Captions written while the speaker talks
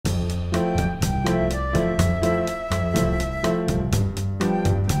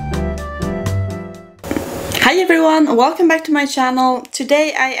Hi everyone, welcome back to my channel.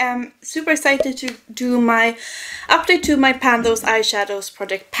 Today I am super excited to do my update to my Pandos eyeshadows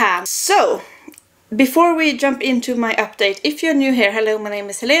project pan. So, before we jump into my update, if you're new here, hello, my name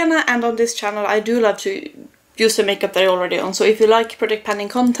is Helena, and on this channel I do love to use the makeup that I already own. So if you like project panning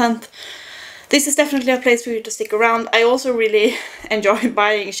content, this is definitely a place for you to stick around. I also really enjoy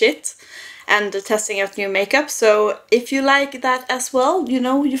buying shit and testing out new makeup, so if you like that as well, you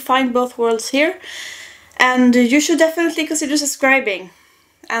know, you find both worlds here. And you should definitely consider subscribing.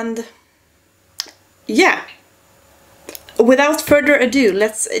 And yeah, without further ado,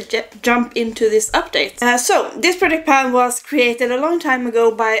 let's jump into this update. So this project pan was created a long time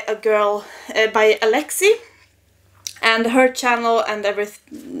ago by a girl, by Alexi, and her channel and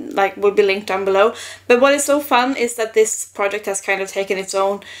everything like will be linked down below. But what is so fun is that this project has kind of taken its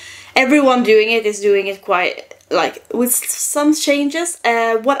own. Everyone doing it is doing it quite like with some changes.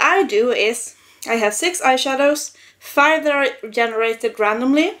 What I do is I have 6 eyeshadows, 5 that are generated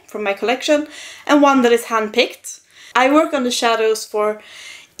randomly from my collection, and 1 that is hand-picked. I work on the shadows for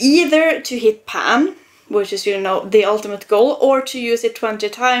either to hit pan, which is, you know, the ultimate goal, or to use it 20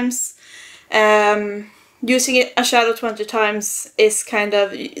 times. Using a shadow 20 times is kind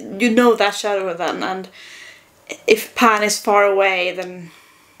of, you know that shadow then, and if pan is far away, then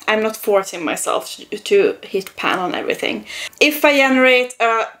I'm not forcing myself to hit pan on everything. If I generate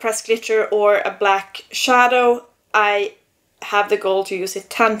a pressed glitter or a black shadow, I have the goal to use it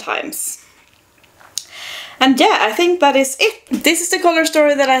 10 times. And yeah, I think that is it. This is the color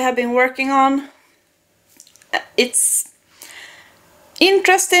story that I have been working on. It's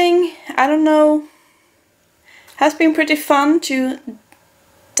interesting, I don't know. Has been pretty fun to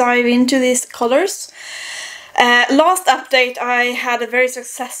dive into these colors. Last update I had a very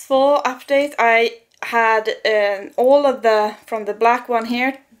successful update. I had all of the, from the black one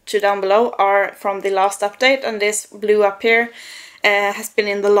here to down below are from the last update, and this blue up here has been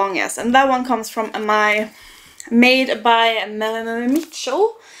in the longest. And that one comes from my Made by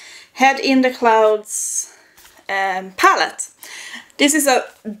Mmmitchell Head in the Clouds palette. This is a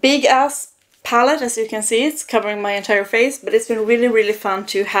big ass palette, as you can see. It's covering my entire face, but it's been really fun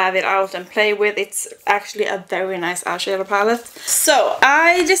to have it out and play with. It's actually a very nice eyeshadow palette. So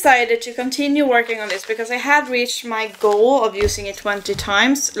I decided to continue working on this because I had reached my goal of using it 20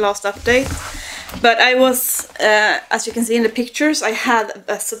 times last update, but I was, as you can see in the pictures, I had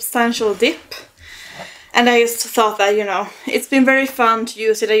a substantial dip, and I just thought that, you know, it's been very fun to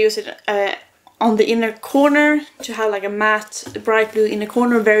use it. I use it on the inner corner to have like a matte bright blue inner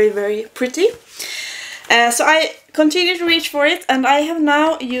corner, very pretty. So I continue to reach for it, and I have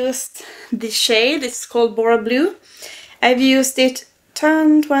now used the shade. It's called Bora Blue. I've used it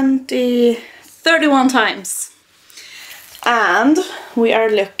 10, 20, 31 times, and we are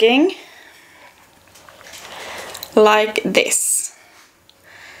looking like this.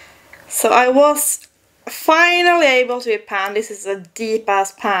 So I was finally able to hit pan. This is a deep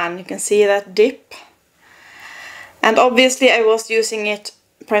ass pan, you can see that dip. And obviously I was using it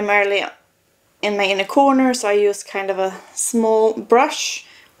primarily in my inner corner, so I used kind of a small brush,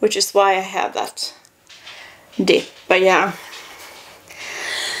 which is why I have that dip. But yeah,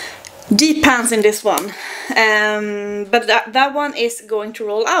 deep pans in this one. But that one is going to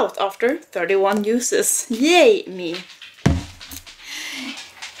roll out after 31 uses. Yay me!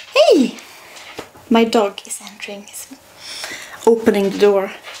 Hey! My dog is entering, is opening the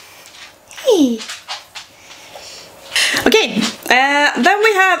door. Hey! Okay, then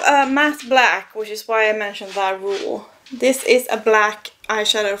we have a matte black, which is why I mentioned that rule. This is a black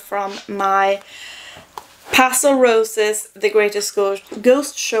eyeshadow from my Pastel Roses, The Greatest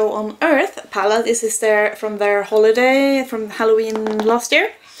Ghost Show on Earth palette. This is from their holiday, from Halloween last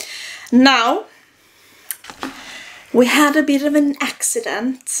year. Now, we had a bit of an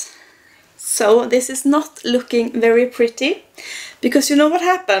accident. So this is not looking very pretty, because you know what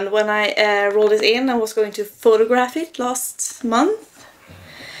happened when I rolled it in and was going to photograph it last month?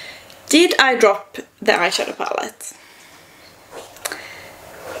 Did I drop the eyeshadow palette?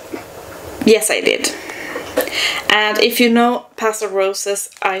 Yes, I did. And if you know Pastel Roses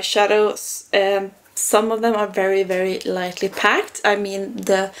eyeshadows, some of them are very lightly packed. I mean,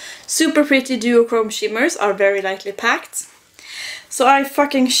 the super pretty duochrome shimmers are very lightly packed. So I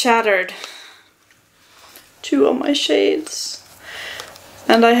fucking shattered 2 of my shades,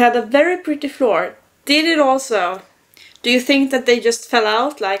 and I had a very pretty floor. Did it also? Do you think that they just fell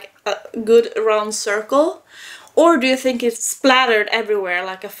out like a good round circle, or do you think it splattered everywhere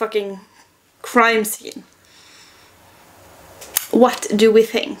like a fucking crime scene? What do we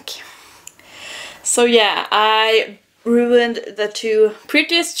think? So yeah, I ruined the 2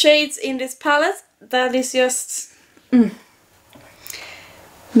 prettiest shades in this palette, that is just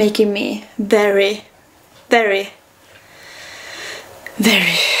making me very, very,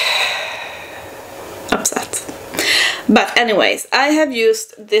 very upset. But anyways, I have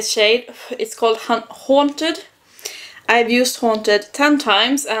used this shade. It's called Haunted. I've used Haunted 10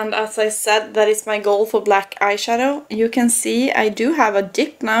 times, and as I said, that is my goal for black eyeshadow. You can see I do have a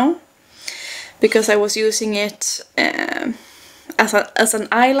dip now, because I was using it as an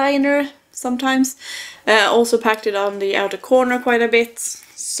eyeliner sometimes. Also packed it on the outer corner quite a bit.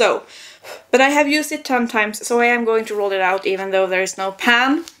 So, but I have used it 10 times, so I am going to roll it out even though there is no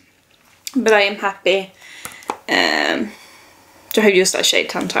pan. But I am happy to have used that shade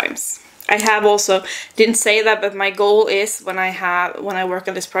 10 times. I have also, didn't say that, but my goal is when I work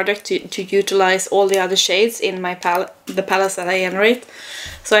on this project to utilize all the other shades in my palette, the palettes that I generate.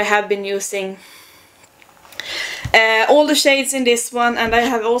 So I have been using all the shades in this one, and I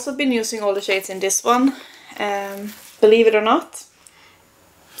have also been using all the shades in this one, believe it or not,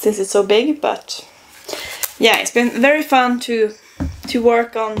 since it's so big. But yeah, it's been very fun to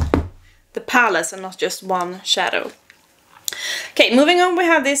work on the palettes and not just one shadow. Okay, moving on, we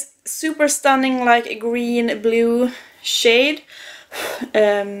have this super stunning like green blue shade,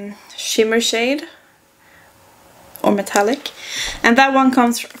 shimmer shade or metallic, and that one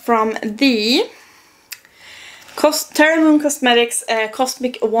comes from the Terra Cosmetics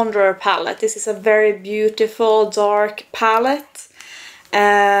Cosmic Wanderer palette. This is a very beautiful dark palette,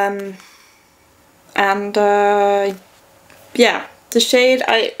 and yeah, the shade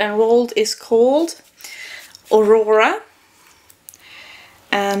I enrolled is called Aurora.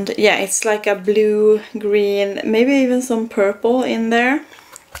 And yeah, it's like a blue, green, maybe even some purple in there.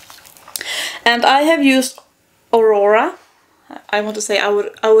 And I have used Aurora. I want to say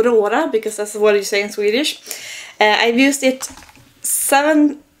Aurora because that's what you say in Swedish. I've used it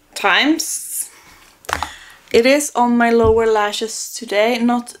 7 times. It is on my lower lashes today.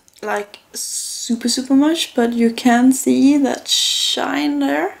 Not like super much, but you can see that shine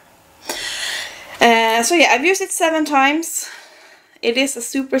there. So yeah, I've used it 7 times. It is a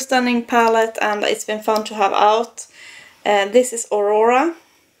super stunning palette and it's been fun to have out. This is Aurora.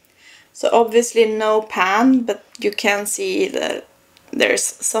 So obviously no pan, but you can see that there's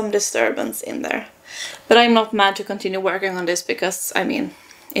some disturbance in there. But I'm not mad to continue working on this because, I mean,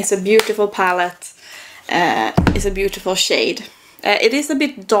 it's a beautiful palette. It's a beautiful shade. It is a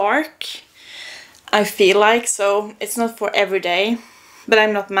bit dark, I feel like, so it's not for every day. But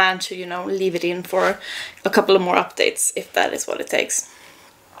I'm not mad to, you know, leave it in for a couple of more updates if that is what it takes.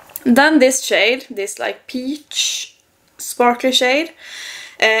 Then this shade, this like peach sparkly shade,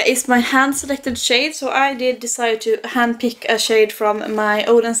 is my hand selected shade. So I did decide to hand pick a shade from my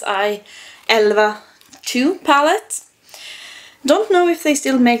Oden's Eye Älva 2 palette. Don't know if they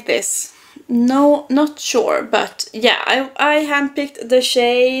still make this. No, not sure, but yeah, I hand picked the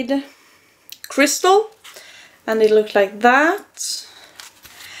shade Crystal and it looked like that.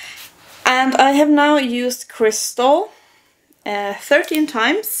 And I have now used Crystal 13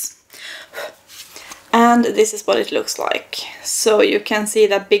 times, and this is what it looks like. So you can see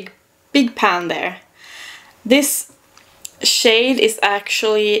that big pan there. This shade is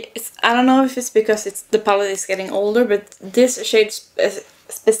actually, I don't know if it's because the palette is getting older, but this shade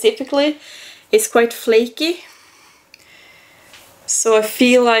specifically is quite flaky. So I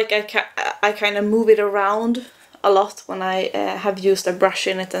feel like I kind of move it around a lot when I have used a brush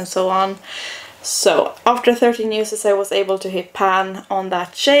in it and so on. So after 13 uses I was able to hit pan on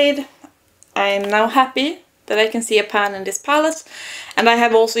that shade. I am now happy that I can see a pan in this palette, and I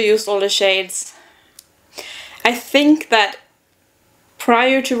have also used all the shades. I think that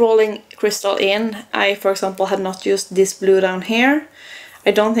prior to rolling Crystal in, I for example had not used this blue down here.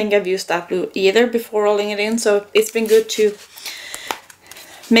 I don't think I've used that blue either before rolling it in, so it's been good to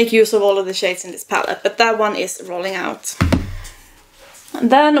make use of all of the shades in this palette, but that one is rolling out. And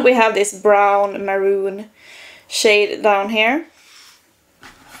then we have this brown maroon shade down here.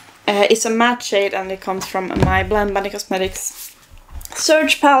 It's a matte shade and it comes from my Blend Bunny Cosmetics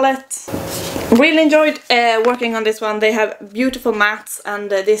Surge palette. Really enjoyed working on this one. They have beautiful mattes, and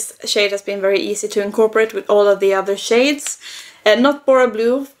this shade has been very easy to incorporate with all of the other shades. Not Bora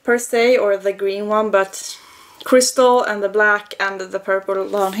Blue per se or the green one, but Crystal and the black and the purple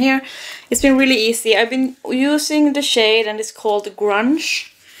down here. It's been really easy. I've been using the shade and it's called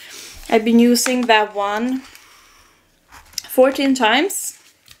Grunge. I've been using that one 14 times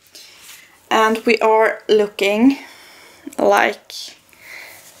and we are looking like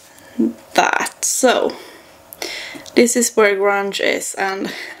that. So this is where Grunge is,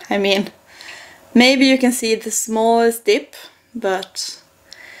 and I mean, maybe you can see the smallest dip, but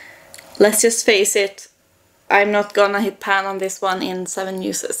let's just face it, I'm not gonna hit pan on this one in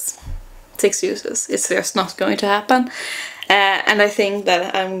 6 uses. It's just not going to happen. And I think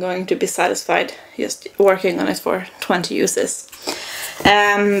that I'm going to be satisfied just working on it for 20 uses.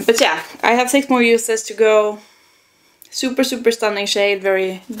 But yeah, I have 6 more uses to go. Super, super stunning shade.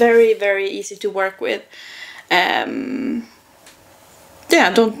 Very, very, very easy to work with. Yeah,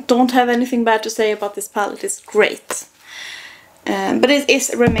 don't have anything bad to say about this palette. It's great. But it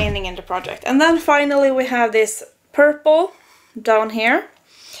is remaining in the project. And then finally we have this purple down here.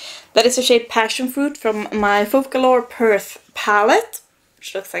 That is the shade Passion Fruit from my Focallure Perth palette,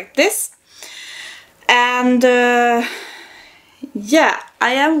 which looks like this. And yeah,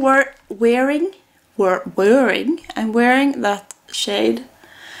 I am wearing that shade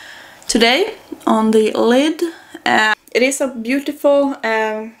today on the lid. It is a beautiful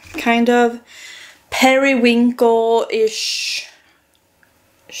kind of periwinkle-ish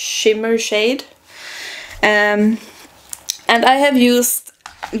shimmer shade. And I have used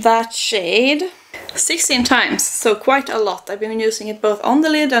that shade 16 times, so quite a lot. I've been using it both on the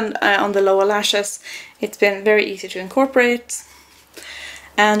lid and on the lower lashes. It's been very easy to incorporate.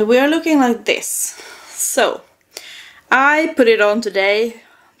 And we are looking like this. So, I put it on today,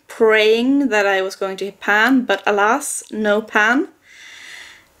 praying that I was going to hit pan, but alas, no pan.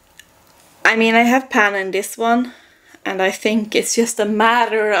 I mean, I have pan in this one, and I think it's just a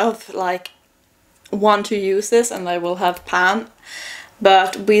matter of like 1-2 uses and I will have pan.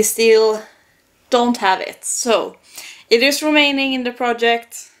 But we still don't have it, so it is remaining in the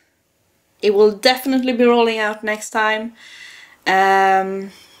project. It will definitely be rolling out next time.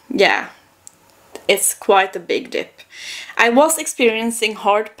 Yeah, it's quite a big dip. I was experiencing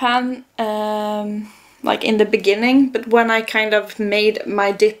hard pan like in the beginning, but when I kind of made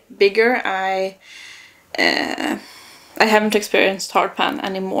my dip bigger, I haven't experienced hard pan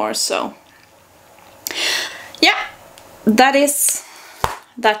anymore. So yeah, that is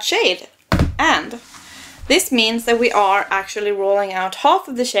that shade. And this means that we are actually rolling out half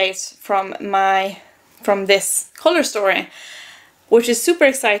of the shades from this color story, which is super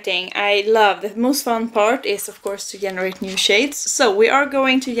exciting. I love. The most fun part is of course to generate new shades. So we are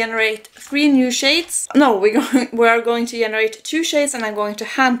going to generate 3 new shades. No, we are going to generate 2 shades, and I'm going to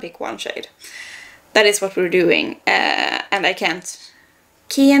handpick 1 shade. That is what we're doing, and I can't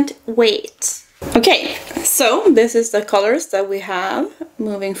wait. Okay, so this is the colors that we have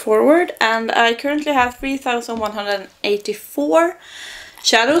moving forward, and I currently have 3,184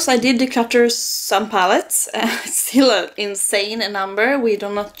 shadows. I did declutter some palettes. It's still an insane number. We do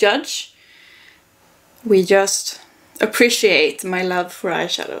not judge. We just appreciate my love for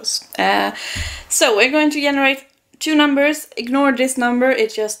eyeshadows. So we're going to generate 2 numbers. Ignore this number,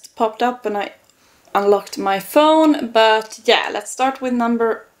 it just popped up when I unlocked my phone. But yeah, let's start with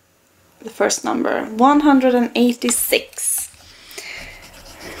the first number, 186.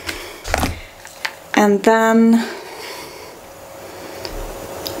 And then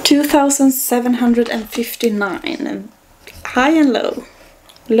 2,759. High and low.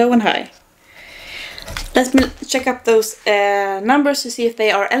 Low and high. Let me check up those numbers to see if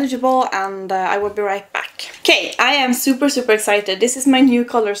they are eligible, and I will be right back. Okay, I am super excited. This is my new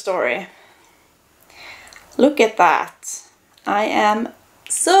color story. Look at that. I am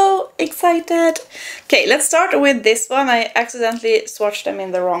so excited. Okay, let's start with this one. I accidentally swatched them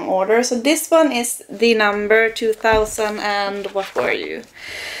in the wrong order. So this one is the number 2000 and what were you?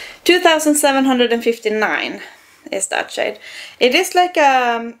 2,759 is that shade. It is like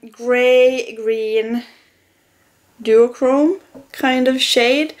a gray-green duochrome kind of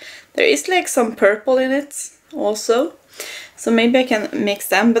shade. There is like some purple in it also. So maybe I can mix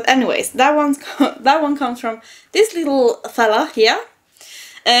them. But anyways, that one comes from this little fella here.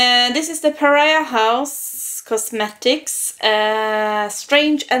 This is the Paraiah House Cosmetics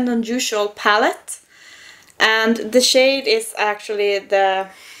Strange and Unusual palette, and the shade is actually the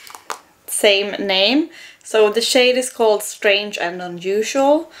same name. So the shade is called Strange and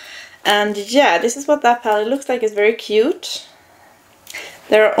Unusual, and yeah, this is what that palette looks like. It's very cute.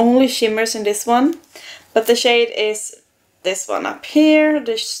 There are only shimmers in this one, but the shade is this one up here,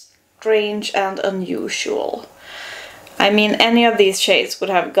 the Strange and Unusual. I mean, any of these shades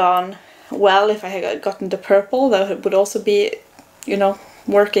would have gone well if I had gotten the purple. That would also be, you know,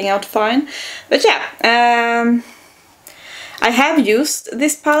 working out fine. But yeah, I have used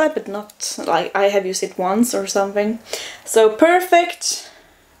this palette, but not like I have used it once or something. So perfect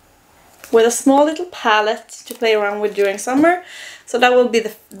with a small little palette to play around with during summer. So that will be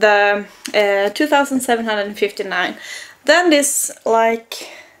the 2,759. Then this like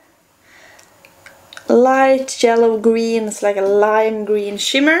light yellow green, it's like a lime green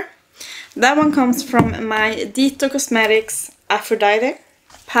shimmer. That one comes from my Dito Cosmetics Aphrodite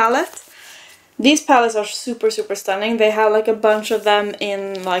palette. These palettes are super stunning. They have like a bunch of them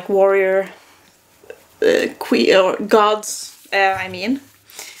in like warrior, queen or gods. I mean,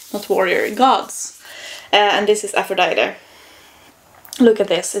 not warrior, gods. And this is Aphrodite. Look at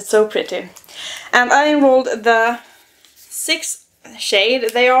this, it's so pretty. And I enrolled the 6th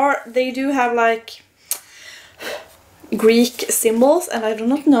shade. They do have like Greek symbols, and I do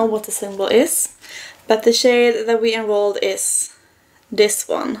not know what the symbol is, but the shade that we enrolled is this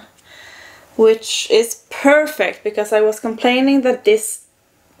one, which is perfect because I was complaining that this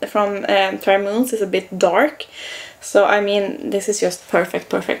from Terra Moons is a bit dark. So I mean, this is just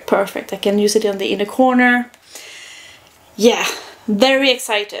perfect. I can use it on the inner corner. Yeah, very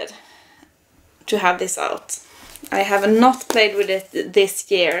excited to have this out. I have not played with it this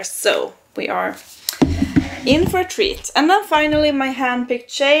year, so we are in for a treat. And then finally my hand-picked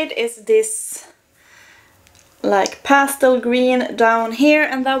shade is this like pastel green down here,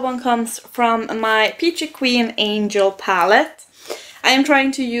 and that one comes from my Peachy Queen Angel palette. I am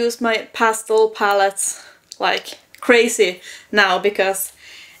trying to use my pastel palettes like crazy now because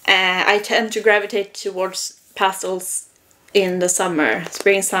I tend to gravitate towards pastels in the summer,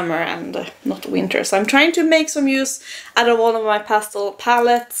 spring, summer, and not winter. So I'm trying to make some use out of all of my pastel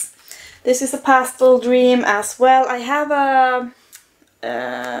palettes. This is a Pastel Dream as well. I have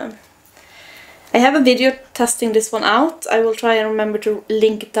a video testing this one out. I will try and remember to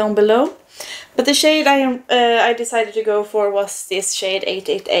link it down below. But the shade I decided to go for was this shade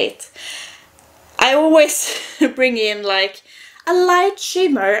 888. I always bring in like a light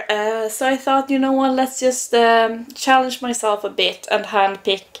shimmer, so I thought, you know what, let's just challenge myself a bit and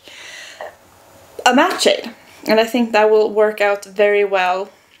handpick a matte shade. And I think that will work out very well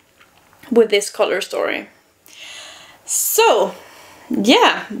with this color story. So,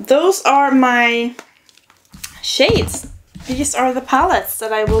 yeah, those are my shades. These are the palettes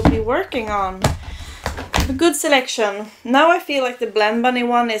that I will be working on. A good selection. Now I feel like the Blend Bunny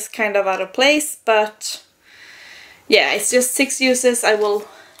one is kind of out of place, but yeah, it's just 6 uses. I will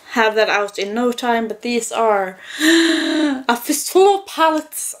have that out in no time, but these are a fistful of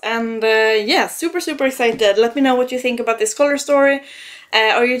palettes, and yeah, super excited. Let me know what you think about this color story.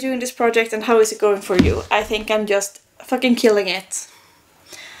 Are you doing this project and how is it going for you? I think I'm just fucking killing it.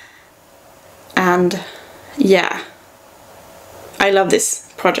 And yeah, I love this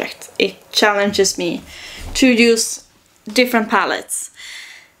project. It challenges me to use different palettes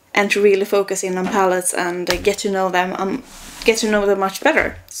and to really focus in on palettes and get to know them much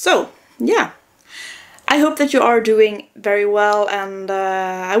better. So yeah, I hope that you are doing very well, and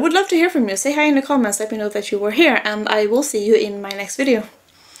I would love to hear from you. Say hi in the comments, let me know that you were here, and I will see you in my next video.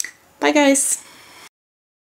 Bye guys!